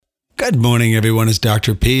Good morning, everyone. It's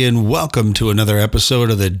Dr. P, and welcome to another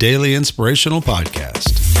episode of the Daily Inspirational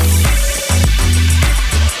Podcast.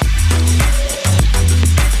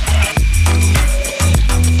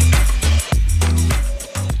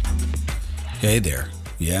 Hey there.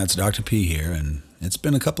 Yeah, it's Dr. P here, and it's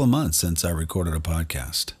been a couple of months since I recorded a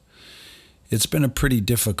podcast. It's been a pretty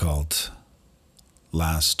difficult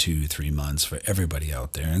last 2-3 months for everybody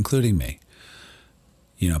out there, including me.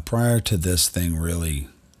 You know, prior to this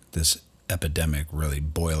epidemic really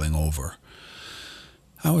boiling over,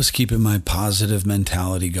 I was keeping my positive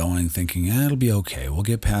mentality going, thinking, it'll be okay. We'll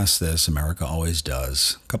get past this. America always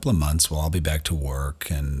does. A couple of months, I'll be back to work,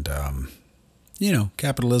 and,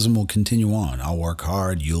 capitalism will continue on. I'll work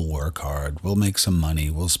hard. You'll work hard. We'll make some money.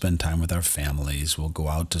 We'll spend time with our families. We'll go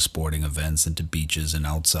out to sporting events and to beaches and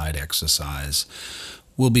outside exercise.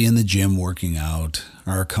 We'll be in the gym working out.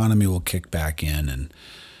 Our economy will kick back in, and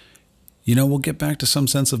we'll get back to some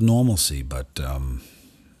sense of normalcy, but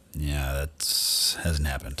that hasn't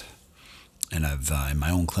happened. And I've in my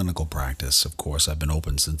own clinical practice, of course, I've been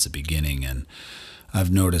open since the beginning, and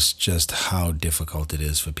I've noticed just how difficult it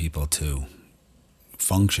is for people to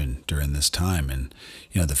function during this time. And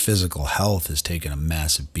the physical health has taken a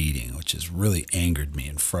massive beating, which has really angered me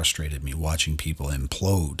and frustrated me, watching people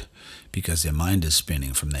implode because their mind is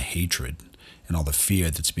spinning from the hatred and all the fear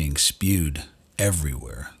that's being spewed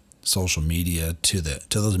everywhere. Social media to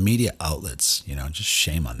those media outlets, just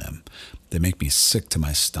shame on them. They make me sick to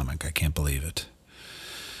my stomach. I can't believe it.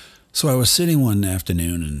 So I was sitting one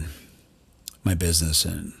afternoon in my business,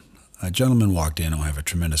 and a gentleman walked in who I have a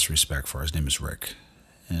tremendous respect for. His name is Rick.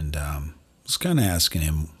 And I was kind of asking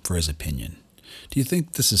him for his opinion. Do you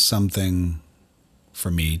think this is something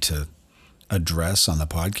for me to address on the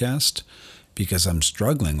podcast? Because I'm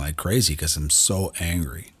struggling like crazy because I'm so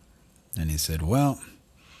angry. And he said, well,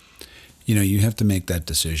 you have to make that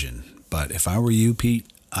decision. But if I were you, Pete,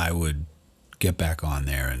 I would get back on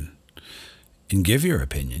there and give your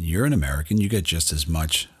opinion. You're an American. You get just as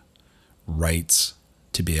much rights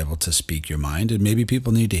to be able to speak your mind, and maybe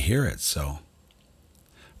people need to hear it. So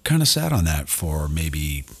kind of sat on that for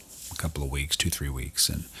maybe a couple of weeks, 2-3 weeks,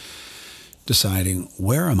 and deciding,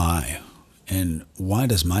 where am I and why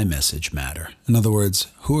does my message matter? In other words,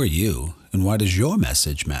 who are you and why does your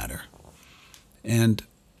message matter? And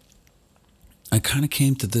I kind of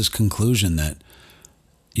came to this conclusion that,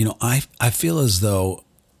 I feel as though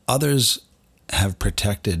others have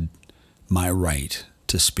protected my right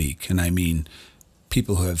to speak. And I mean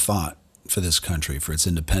people who have fought for this country, for its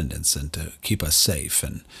independence, and to keep us safe.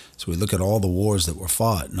 And so we look at all the wars that were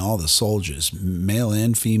fought and all the soldiers, male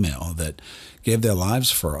and female, that gave their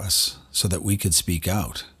lives for us so that we could speak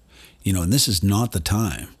out. And this is not the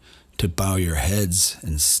time to bow your heads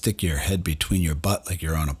and stick your head between your butt like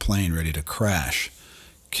you're on a plane ready to crash,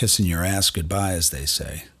 kissing your ass goodbye, as they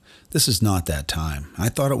say. This is not that time. I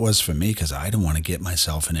thought it was for me because I didn't want to get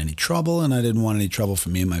myself in any trouble, and I didn't want any trouble for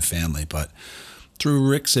me and my family. But through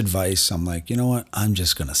Rick's advice, I'm like, you know what? I'm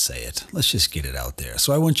just going to say it. Let's just get it out there.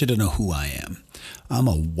 So I want you to know who I am. I'm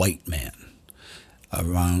a white man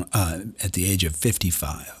around at the age of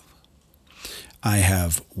 55. I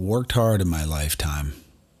have worked hard in my lifetime.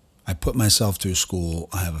 I put myself through school.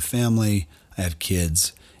 I have a family. I have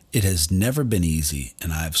kids. It has never been easy,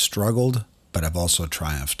 and I've struggled, but I've also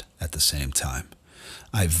triumphed at the same time.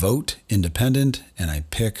 I vote independent, and I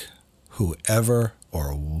pick whoever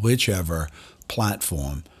or whichever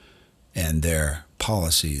platform and their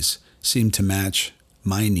policies seem to match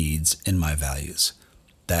my needs and my values.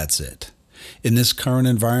 That's it. In this current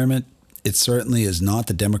environment, it certainly is not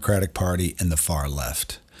the Democratic Party and the far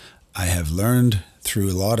left. I have learned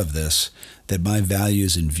through a lot of this that my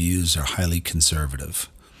values and views are highly conservative.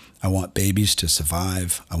 I want babies to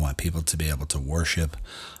survive. I want people to be able to worship.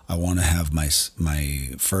 I want to have my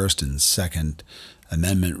First and Second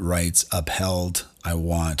Amendment rights upheld. I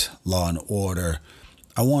want law and order.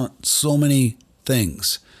 I want so many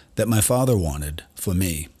things that my father wanted for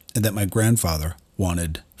me and that my grandfather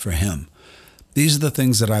wanted for him. These are the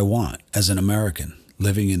things that I want as an American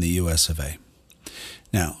living in the U.S. of A.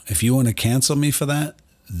 Now, if you want to cancel me for that,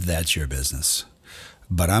 that's your business.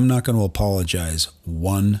 But I'm not going to apologize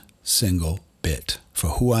one single bit for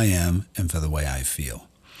who I am and for the way I feel.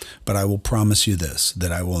 But I will promise you this,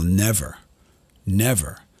 that I will never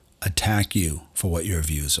attack you for what your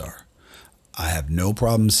views are. I have no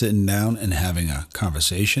problem sitting down and having a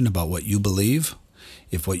conversation about what you believe.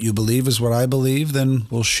 If what you believe is what I believe, then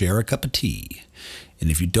we'll share a cup of tea.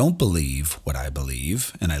 And if you don't believe what I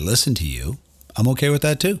believe and I listen to you, I'm okay with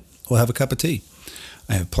that too. We'll have a cup of tea.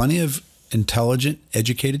 I have plenty of intelligent,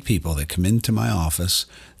 educated people that come into my office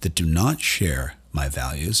that do not share my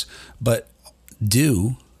values, but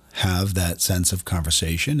do have that sense of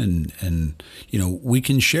conversation and we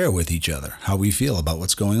can share with each other how we feel about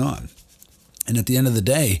what's going on. And at the end of the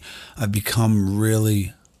day, I've become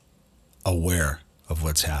really aware of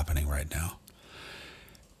what's happening right now.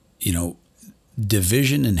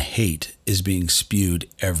 Division and hate is being spewed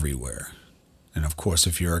everywhere. And of course,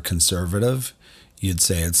 if you're a conservative, you'd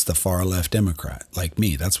say it's the far left Democrat, like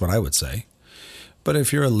me. That's what I would say. But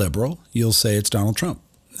if you're a liberal, you'll say it's Donald Trump.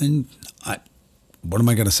 And what am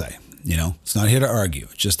I going to say? It's not here to argue.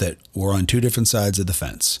 It's just that we're on two different sides of the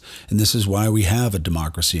fence. And this is why we have a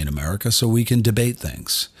democracy in America, so we can debate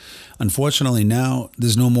things. Unfortunately, now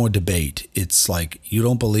there's no more debate. It's like, you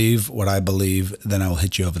don't believe what I believe, then I will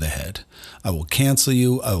hit you over the head. I will cancel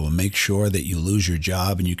you. I will make sure that you lose your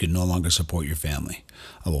job and you can no longer support your family.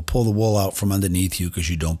 I will pull the wool out from underneath you because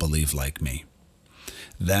you don't believe like me.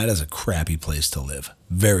 That is a crappy place to live.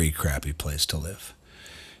 Very crappy place to live.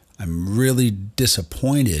 I'm really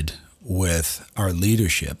disappointed with our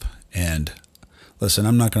leadership. And listen,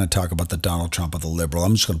 I'm not going to talk about the Donald Trump or the liberal.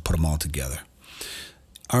 I'm just going to put them all together.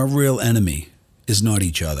 Our real enemy is not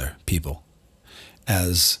each other, people.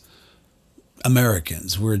 As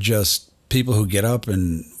Americans, we're just people who get up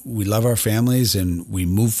and we love our families and we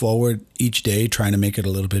move forward each day trying to make it a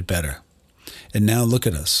little bit better. And now look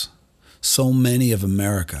at us. So many of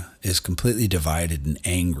America is completely divided and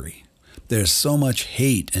angry. There's so much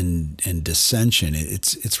hate and dissension.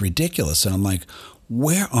 It's ridiculous. And I'm like,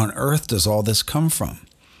 where on earth does all this come from?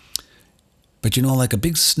 But like a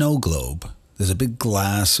big snow globe, there's a big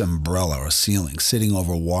glass umbrella or ceiling sitting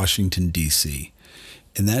over Washington, D.C.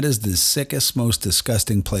 And that is the sickest, most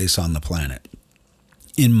disgusting place on the planet.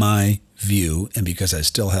 In my view, and because I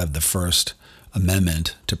still have the First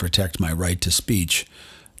Amendment to protect my right to speech,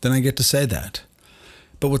 then I get to say that.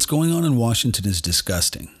 But what's going on in Washington is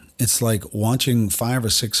disgusting. It's like watching 500 or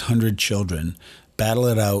 600 children battle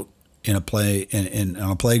it out in a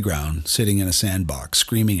on a playground, sitting in a sandbox,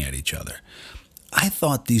 screaming at each other. I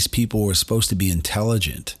thought these people were supposed to be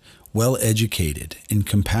intelligent, well-educated, and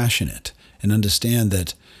compassionate, and understand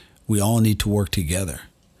that we all need to work together.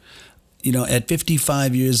 At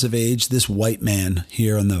 55 years of age, this white man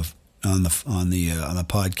here on the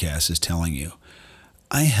podcast is telling you,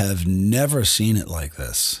 I have never seen it like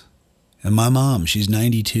this. And my mom, she's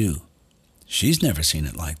 92. She's never seen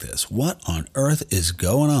it like this. What on earth is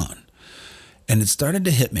going on? And it started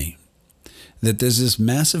to hit me that there's this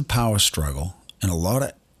massive power struggle and a lot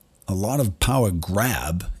of power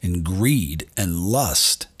grab and greed and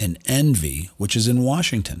lust and envy, which is in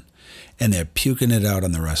Washington. And they're puking it out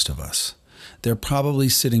on the rest of us. They're probably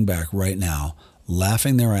sitting back right now,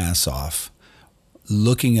 laughing their ass off,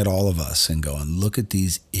 looking at all of us and going, look at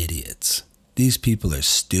these idiots. These people are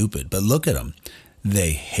stupid, but look at them.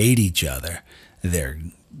 They hate each other. They're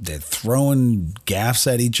throwing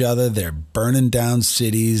gaffes at each other. They're burning down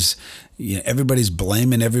cities. Everybody's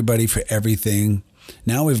blaming everybody for everything.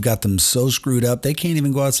 Now we've got them so screwed up, they can't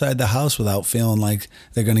even go outside the house without feeling like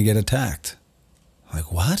they're going to get attacked.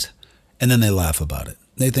 Like, what? And then they laugh about it.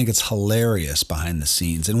 They think it's hilarious behind the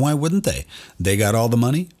scenes. And why wouldn't they? They got all the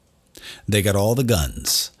money. They got all the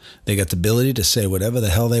guns. They got the ability to say whatever the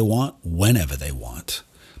hell they want, whenever they want.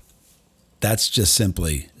 That's just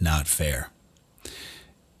simply not fair.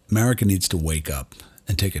 America needs to wake up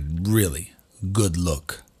and take a really good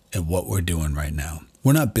look at what we're doing right now.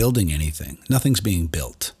 We're not building anything. Nothing's being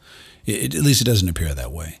built. At least it doesn't appear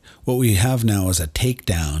that way. What we have now is a take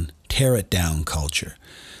down, tear it down culture.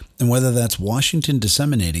 And whether that's Washington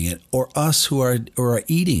disseminating it or us who are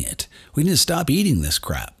eating it, we need to stop eating this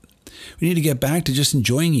crap. We need to get back to just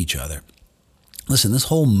enjoying each other. Listen, this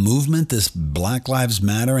whole movement, this Black Lives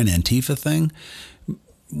Matter and Antifa thing,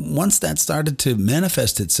 once that started to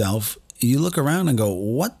manifest itself, you look around and go,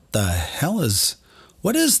 what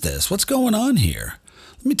is this? What's going on here?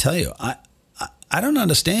 Let me tell you, I don't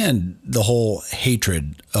understand the whole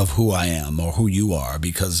hatred of who I am or who you are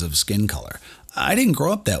because of skin color. I didn't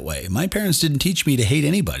grow up that way. My parents didn't teach me to hate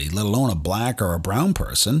anybody, let alone a black or a brown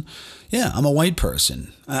person. Yeah, I'm a white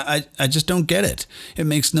person. I just don't get it. It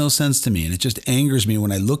makes no sense to me, and it just angers me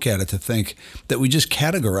when I look at it to think that we just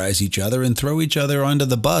categorize each other and throw each other under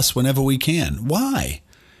the bus whenever we can. Why?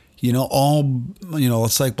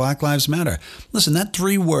 It's like Black Lives Matter. Listen, that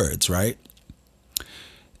 3 words, right?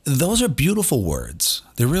 Those are beautiful words.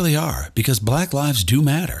 They really are, because black lives do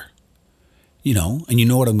matter. And you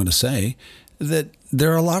know what I'm going to say, that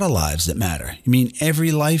there are a lot of lives that matter. I mean,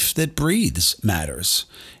 every life that breathes matters.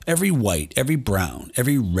 Every white, every brown,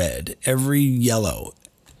 every red, every yellow,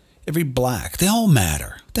 every black, they all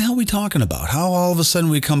matter. What the hell are we talking about? How all of a sudden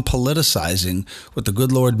we come politicizing what the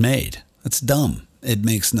good Lord made? That's dumb. It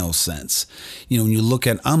makes no sense.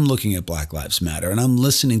 When I'm looking at Black Lives Matter and I'm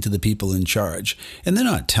listening to the people in charge, and they're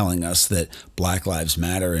not telling us that Black Lives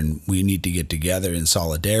Matter and we need to get together in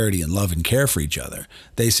solidarity and love and care for each other.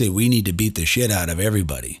 They say we need to beat the shit out of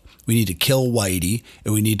everybody. We need to kill Whitey,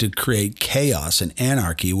 and we need to create chaos and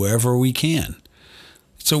anarchy wherever we can.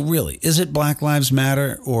 So really, is it Black Lives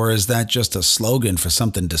Matter, or is that just a slogan for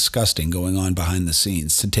something disgusting going on behind the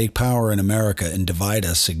scenes to take power in America and divide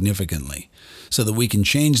us significantly so that we can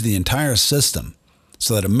change the entire system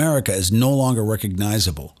so that America is no longer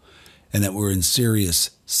recognizable and that we're in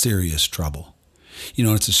serious, serious trouble?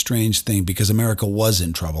 It's a strange thing because America was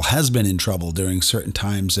in trouble, has been in trouble during certain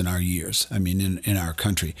times in our years. In our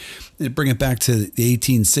country. Bring it back to the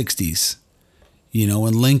 1860s.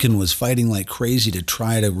 When Lincoln was fighting like crazy to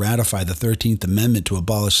try to ratify the 13th Amendment to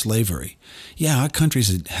abolish slavery. Yeah, our country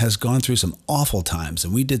has gone through some awful times,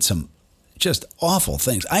 and we did some just awful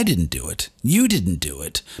things. I didn't do it. You didn't do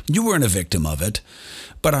it. You weren't a victim of it.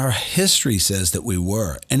 But our history says that we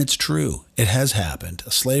were, and it's true. It has happened.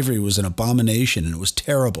 Slavery was an abomination, and it was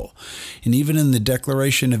terrible. And even in the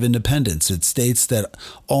Declaration of Independence, it states that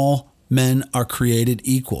all men are created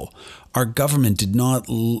equal. Our government did not,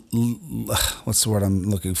 what's the word I'm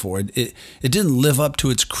looking for? It didn't live up to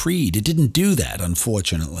its creed. It didn't do that,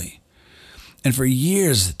 unfortunately. And for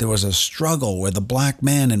years, there was a struggle where the black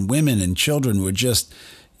man and women and children were just,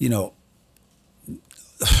 their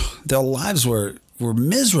lives were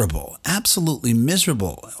miserable, absolutely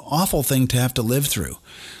miserable, awful thing to have to live through.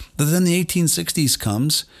 But then the 1860s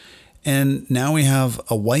comes, and now we have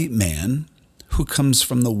a white man who comes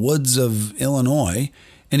from the woods of Illinois,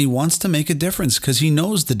 and he wants to make a difference because he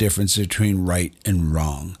knows the difference between right and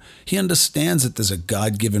wrong. He understands that there's a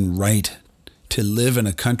God-given right to live in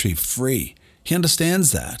a country free. He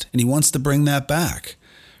understands that, and he wants to bring that back,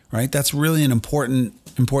 right? That's really an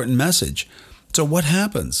important message. So what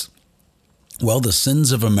happens? Well, the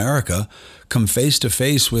sins of America come face to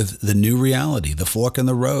face with the new reality, the fork in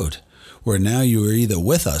the road, where now you are either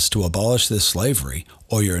with us to abolish this slavery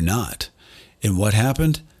or you're not. And what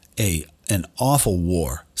happened? An awful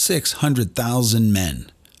war. 600,000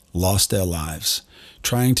 men lost their lives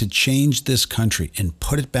trying to change this country and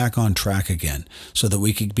put it back on track again so that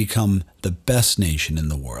we could become the best nation in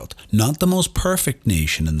the world. Not the most perfect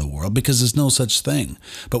nation in the world, because there's no such thing.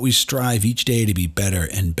 But we strive each day to be better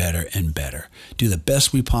and better and better. Do the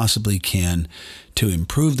best we possibly can to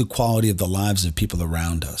improve the quality of the lives of people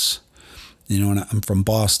around us. And I'm from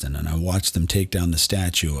Boston, and I watched them take down the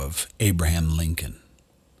statue of Abraham Lincoln.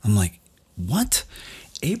 I'm like, what?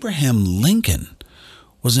 Abraham Lincoln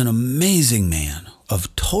was an amazing man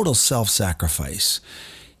of total self-sacrifice.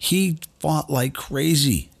 He fought like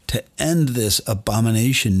crazy to end this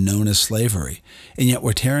abomination known as slavery. And yet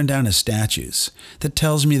we're tearing down his statues. That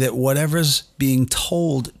tells me that whatever's being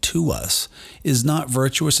told to us is not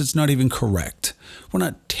virtuous. It's not even correct. We're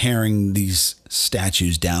not tearing these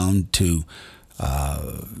statues down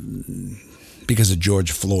because of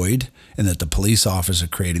George Floyd and that the police officers are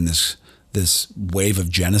creating this wave of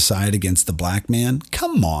genocide against the black man.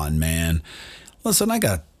 Come on, man. Listen, I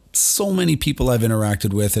got so many people I've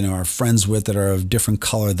interacted with and are friends with that are of different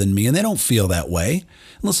color than me, and they don't feel that way.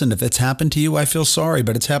 Listen, if it's happened to you, I feel sorry,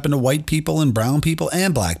 but it's happened to white people and brown people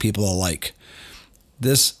and black people alike.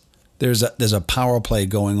 There's a power play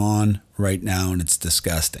going on right now, and it's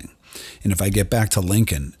disgusting. And if I get back to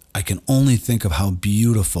Lincoln, I can only think of how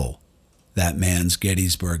beautiful that man's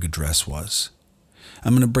Gettysburg Address was.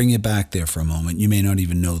 I'm going to bring you back there for a moment. You may not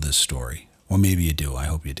even know this story, or maybe you do. I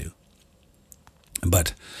hope you do.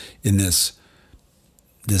 But in this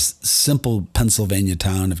simple Pennsylvania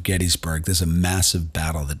town of Gettysburg, there's a massive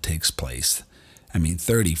battle that takes place.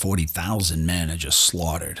 40,000 men are just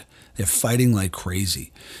slaughtered. They're fighting like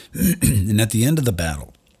crazy. And at the end of the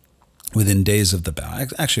battle, within days of the battle,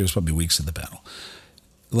 actually it was probably weeks of the battle,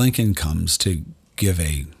 Lincoln comes to give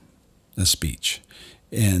a speech.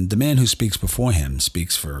 And the man who speaks before him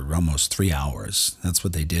speaks for almost 3 hours. That's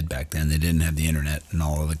what they did back then. They didn't have the internet and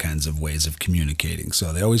all other kinds of ways of communicating.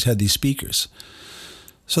 So they always had these speakers.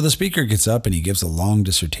 So the speaker gets up and he gives a long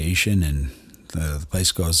dissertation, and the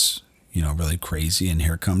place goes, really crazy. And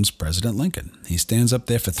here comes President Lincoln. He stands up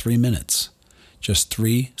there for 3 minutes, just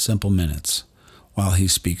 3 simple minutes, while he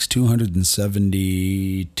speaks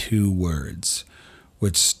 272 words,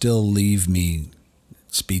 which still leave me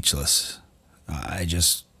speechless.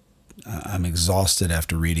 I'm exhausted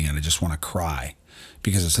after reading it. I just want to cry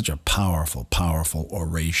because it's such a powerful, powerful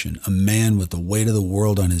oration. A man with the weight of the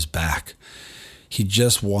world on his back. He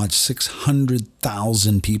just watched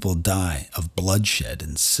 600,000 people die of bloodshed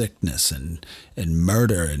and sickness and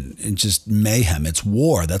murder and just mayhem. It's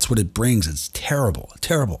war. That's what it brings. It's terrible,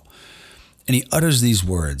 terrible. And he utters these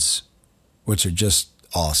words, which are just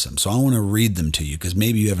awesome. So I want to read them to you because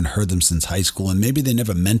maybe you haven't heard them since high school and maybe they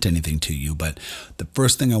never meant anything to you. But the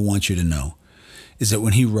first thing I want you to know is that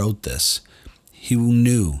when he wrote this, he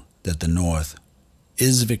knew that the North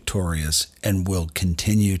is victorious and will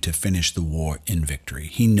continue to finish the war in victory.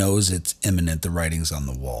 He knows it's imminent, the writing's on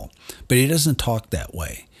the wall. But he doesn't talk that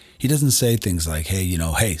way. He doesn't say things like,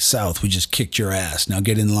 hey, South, we just kicked your ass. Now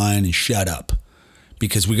get in line and shut up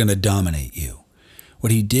because we're going to dominate you.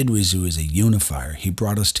 What he did was he was a unifier. He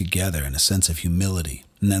brought us together in a sense of humility.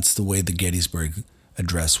 And that's the way the Gettysburg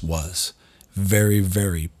Address was. Very,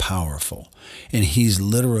 very powerful. And he's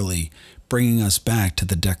literally bringing us back to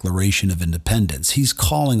the Declaration of Independence. He's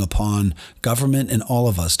calling upon government and all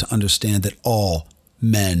of us to understand that all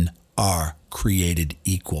men are created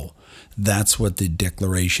equal. That's what the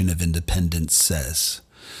Declaration of Independence says.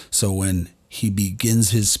 So when he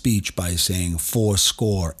begins his speech by saying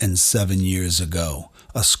 77 years ago,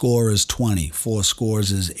 a score is 20, 4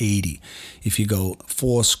 scores is 80. If you go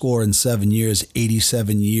 77 years,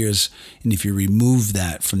 87 years, and if you remove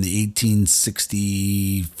that from the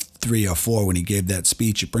 1863 or 4 when he gave that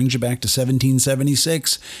speech, it brings you back to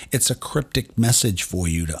 1776. It's a cryptic message for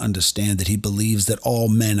you to understand that he believes that all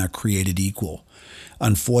men are created equal.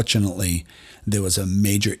 Unfortunately, there was a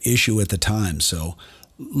major issue at the time, so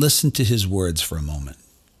listen to his words for a moment.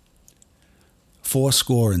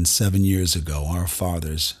 77 years ago, our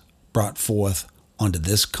fathers brought forth onto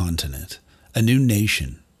this continent a new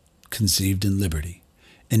nation conceived in liberty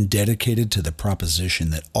and dedicated to the proposition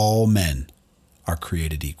that all men are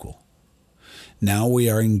created equal. Now we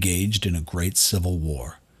are engaged in a great civil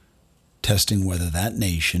war, testing whether that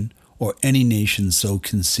nation or any nation so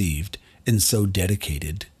conceived and so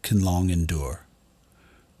dedicated can long endure.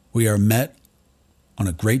 We are met on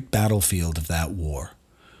a great battlefield of that war.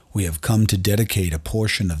 We have come to dedicate a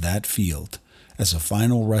portion of that field as a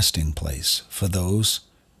final resting place for those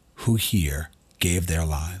who here gave their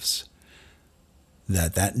lives,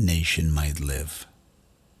 that that nation might live.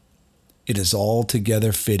 It is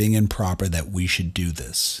altogether fitting and proper that we should do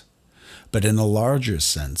this. But in a larger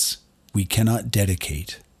sense, we cannot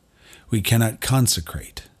dedicate, we cannot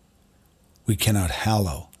consecrate, we cannot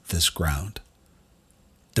hallow this ground.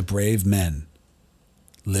 The brave men,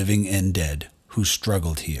 living and dead, who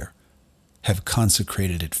struggled here, have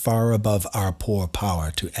consecrated it far above our poor power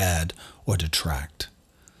to add or detract.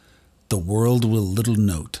 The world will little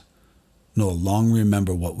note, nor long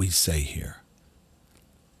remember what we say here,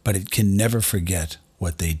 but it can never forget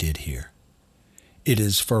what they did here. It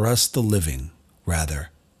is for us the living,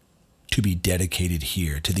 rather, to be dedicated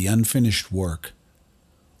here to the unfinished work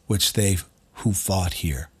which they who fought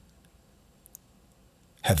here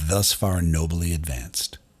have thus far nobly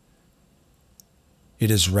advanced. It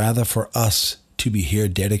is rather for us to be here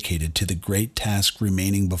dedicated to the great task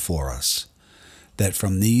remaining before us, that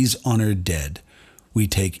from these honored dead we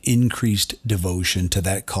take increased devotion to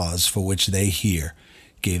that cause for which they here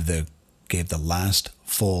gave the last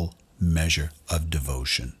full measure of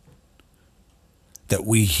devotion. That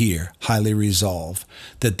we here highly resolve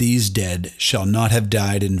that these dead shall not have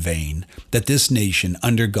died in vain, that this nation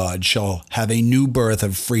under God shall have a new birth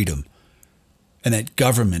of freedom, and that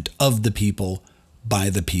government of the people,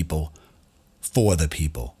 by the people, for the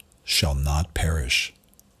people, shall not perish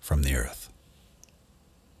from the earth.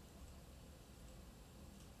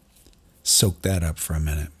 Soak that up for a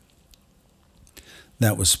minute.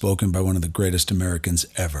 That was spoken by one of the greatest Americans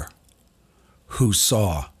ever, who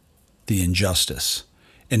saw the injustice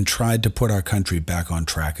and tried to put our country back on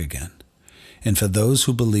track again. And for those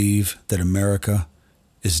who believe that America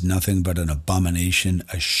is nothing but an abomination,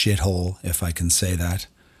 a shithole, if I can say that,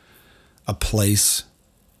 a place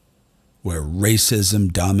where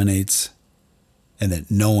racism dominates and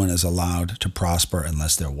that no one is allowed to prosper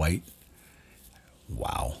unless they're white.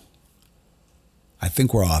 Wow. I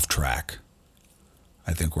think we're off track.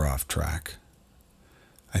 I think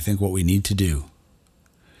what we need to do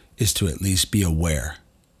is to at least be aware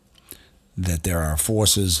that there are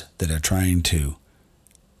forces that are trying to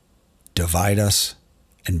divide us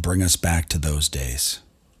and bring us back to those days.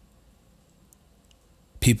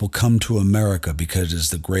 People come to America because it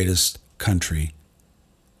is the greatest country,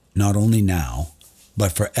 not only now,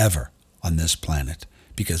 but forever on this planet,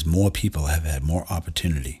 because more people have had more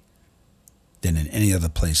opportunity than in any other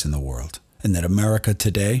place in the world. And that America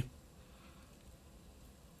today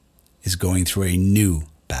is going through a new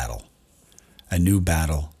battle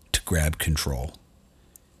to grab control.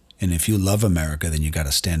 And if you love America, then you got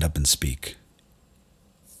to stand up and speak.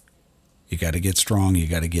 You got to get strong. You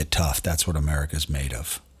got to get tough. That's what America's made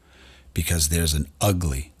of. Because there's an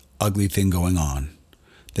ugly, ugly thing going on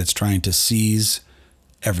that's trying to seize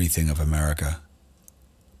everything of America,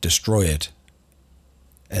 destroy it,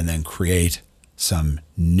 and then create some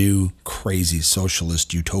new, crazy,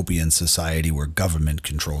 socialist, utopian society where government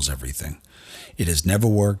controls everything. It has never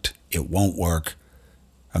worked. It won't work.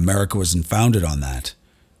 America wasn't founded on that.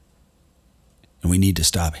 And we need to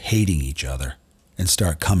stop hating each other and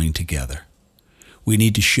start coming together. We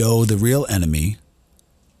need to show the real enemy,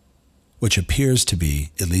 which appears to be,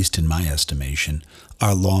 at least in my estimation,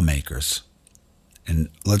 our lawmakers. And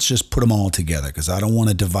let's just put them all together, because I don't want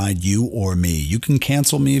to divide you or me. You can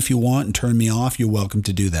cancel me if you want and turn me off. You're welcome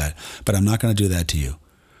to do that. But I'm not going to do that to you.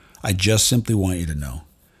 I just simply want you to know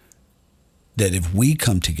that if we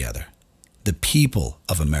come together, the people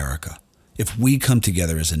of America, if we come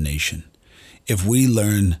together as a nation, if we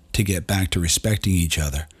learn to get back to respecting each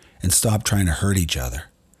other and stop trying to hurt each other,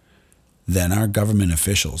 then our government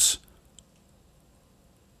officials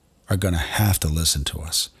are going to have to listen to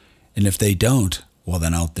us. And if they don't, well,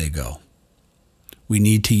 then out they go. We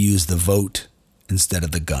need to use the vote instead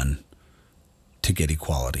of the gun to get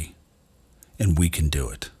equality. And we can do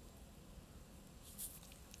it.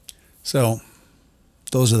 So,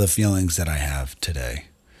 those are the feelings that I have today.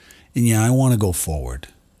 And yeah, I want to go forward,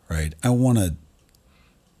 right? I want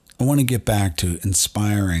to get back to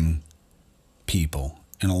inspiring people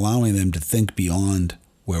and allowing them to think beyond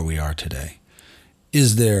where we are today.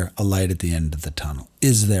 Is there a light at the end of the tunnel?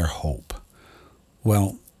 Is there hope?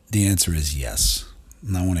 Well, the answer is yes.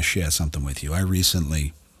 And I want to share something with you. I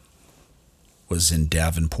recently was in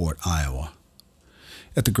Davenport, Iowa,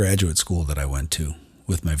 at the graduate school that I went to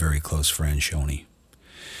with my very close friend, Shoni.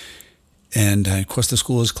 And of course, the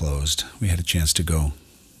school is closed. We had a chance to go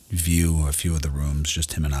view a few of the rooms,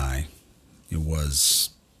 just him and I. It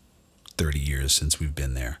was 30 years since we've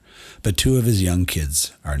been there. But 2 of his young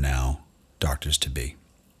kids are now doctors-to-be.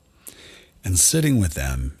 And sitting with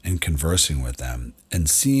them and conversing with them and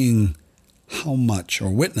seeing how much, or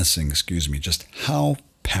witnessing, just how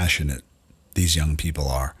passionate these young people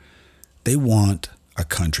are. They want a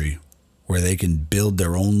country where they can build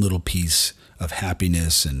their own little piece of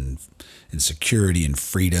happiness and security and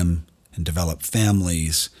freedom and develop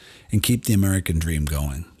families and keep the American dream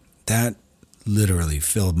going. That literally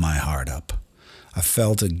filled my heart up. I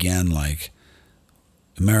felt again like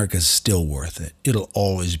America's still worth it. It'll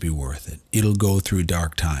always be worth it. It'll go through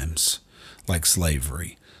dark times like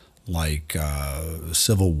slavery, like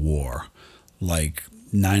civil war, like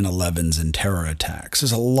 9/11s and terror attacks.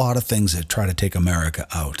 There's a lot of things that try to take America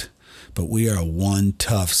out. But we are one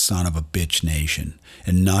tough son of a bitch nation.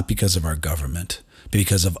 And not because of our government, but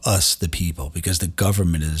because of us, the people. Because the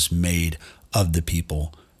government is made of the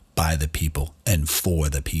people, by the people, and for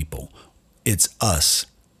the people. It's us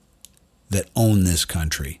that own this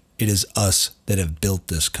country. It is us that have built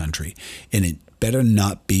this country. And it better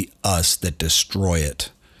not be us that destroy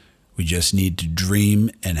it. We just need to dream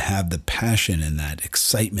and have the passion and that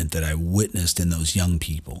excitement that I witnessed in those young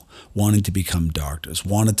people, wanting to become doctors,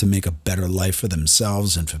 wanted to make a better life for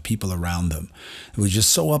themselves and for people around them. It was just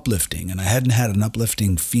so uplifting, and I hadn't had an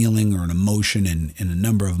uplifting feeling or an emotion in a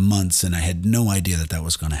number of months, and I had no idea that that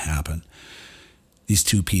was going to happen. These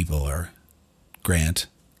 2 people are Grant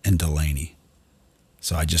and Delaney.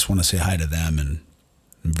 So I just want to say hi to them, and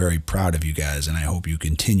I'm very proud of you guys, and I hope you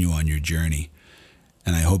continue on your journey.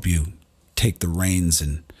 And I hope you take the reins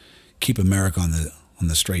and keep America on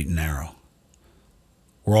the straight and narrow.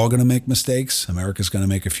 We're all going to make mistakes. America's going to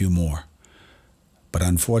make a few more. But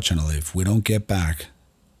unfortunately, if we don't get back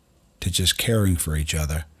to just caring for each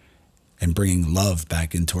other and bringing love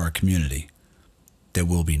back into our community, there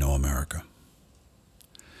will be no America.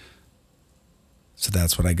 So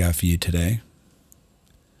that's what I got for you today.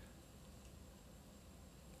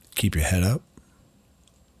 Keep your head up.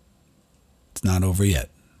 It's not over yet.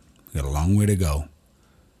 We've got a long way to go.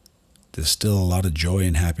 There's still a lot of joy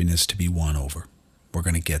and happiness to be won over. We're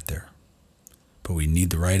going to get there. But we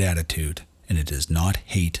need the right attitude, and it is not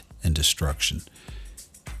hate and destruction.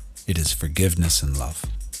 It is forgiveness and love.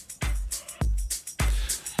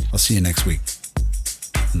 I'll see you next week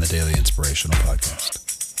on the Daily Inspirational Podcast.